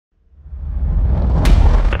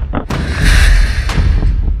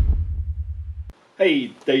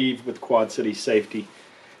Hey, Dave with Quad City Safety.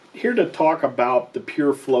 Here to talk about the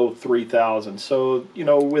Pureflo 3000. So,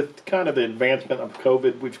 with kind of the advancement of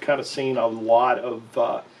COVID, we've kind of seen a lot of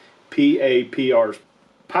PAPRs,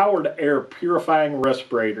 powered air purifying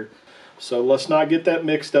respirator. So let's not get that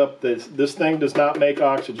mixed up. This thing does not make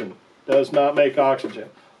oxygen. Does not make oxygen.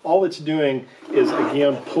 All it's doing is,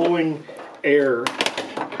 again, pulling air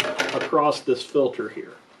across this filter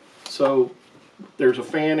here. So there's a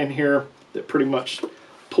fan in here that pretty much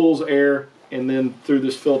pulls air, and then through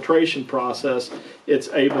this filtration process it's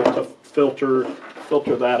able to filter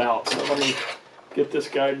that out. So let me get this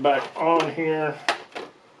guy back on here.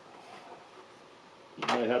 You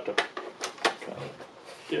might have to kind of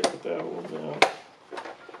get with that a little bit.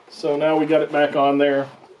 So now we got it back on there,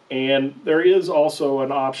 and there is also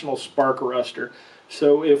an optional spark arrestor.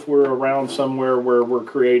 So if we're around somewhere where we're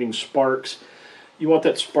creating sparks, you want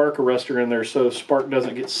that spark arrestor in there so spark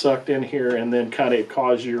doesn't get sucked in here and then kind of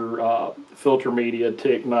cause your filter media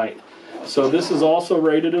to ignite. So this is also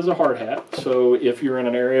rated as a hard hat. So if you're in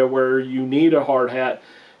an area where you need a hard hat,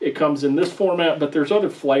 it comes in this format, but there's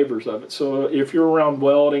other flavors of it. So if you're around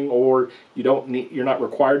welding, or you're not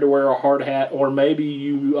required to wear a hard hat, or maybe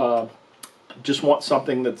you just want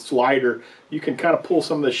something that's lighter, you can kind of pull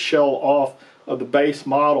some of the shell off of the base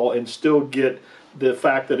model and still get the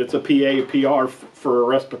fact that it's a PAPR for a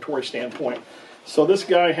respiratory standpoint. So this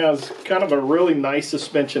guy has kind of a really nice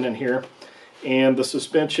suspension in here, and the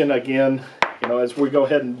suspension, again, as we go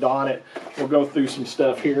ahead and don it, we'll go through some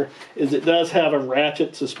stuff here, is it does have a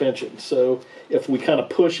ratchet suspension. So if we kind of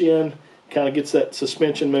push in, kind of gets that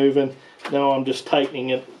suspension moving. Now I'm just tightening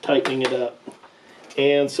it up.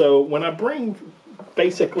 And so when I bring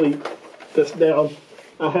basically this down,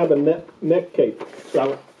 I have a neck cape.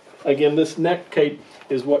 So again, this neck cape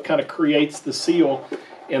is what kind of creates the seal,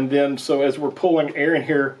 and then so as we're pulling air in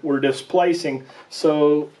here, we're displacing.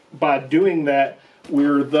 So by doing that,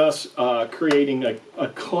 we're thus creating a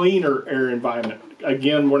cleaner air environment.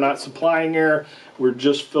 Again, we're not supplying air, we're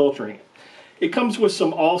just filtering it. It comes with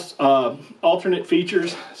some alternate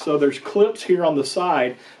features. So there's clips here on the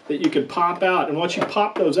side that you can pop out, and once you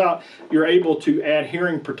pop those out, you're able to add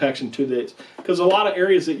hearing protection to this. Because a lot of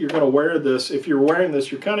areas that you're going to wear this, if you're wearing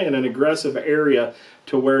this, you're kind of in an aggressive area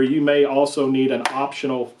to where you may also need an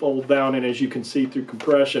optional fold down, and as you can see through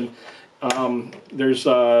compression, this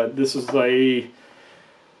is a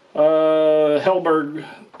Hellberg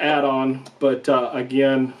add-on, but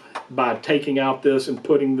again, by taking out this and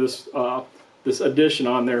putting this this addition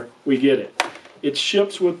on there, we get it. It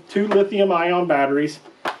ships with 2 lithium-ion batteries.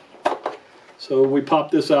 So we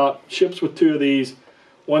pop this out, ships with 2 of these,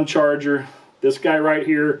 1 charger. This guy right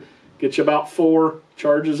here gets you about 4,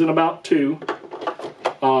 charges in about 2.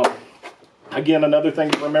 Again, another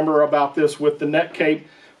thing to remember about this, with the neck cape,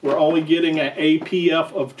 we're only getting an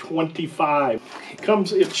APF of 25.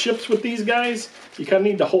 It ships with these guys. You kind of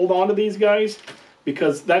need to hold on to these guys,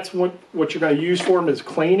 because that's what you're going to use for them, is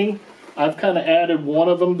cleaning. I've kind of added one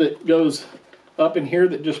of them that goes up in here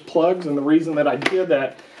that just plugs, and the reason that I did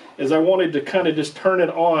that is I wanted to kind of just turn it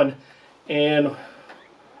on, and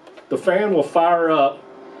the fan will fire up,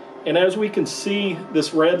 and as we can see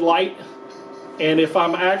this red light, and if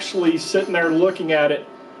I'm actually sitting there looking at it,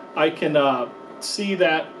 I can see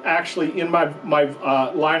that actually in my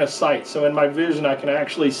line of sight. So in my vision, I can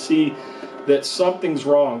actually see that something's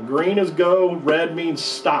wrong. Green is go, red means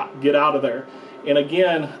stop, get out of there. And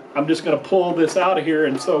again, I'm just going to pull this out of here,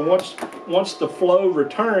 and so once the flow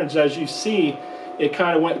returns, as you see, it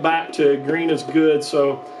kind of went back to green is good.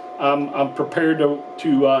 So I'm prepared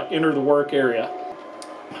to enter the work area.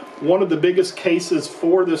 One of the biggest cases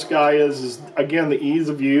for this guy is again the ease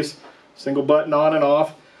of use, single button on and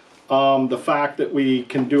off. The fact that we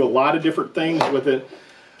can do a lot of different things with it,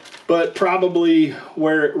 but probably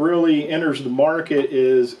where it really enters the market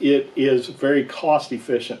is it is very cost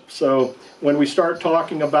efficient. So when we start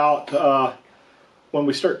talking about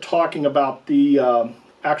the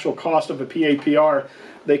actual cost of a PAPR,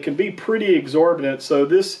 they can be pretty exorbitant. So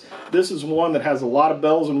this is one that has a lot of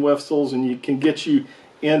bells and whistles, and you can get you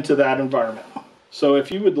into that environment. So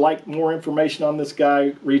if you would like more information on this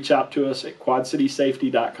guy, reach out to us at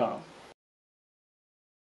quadcitysafety.com.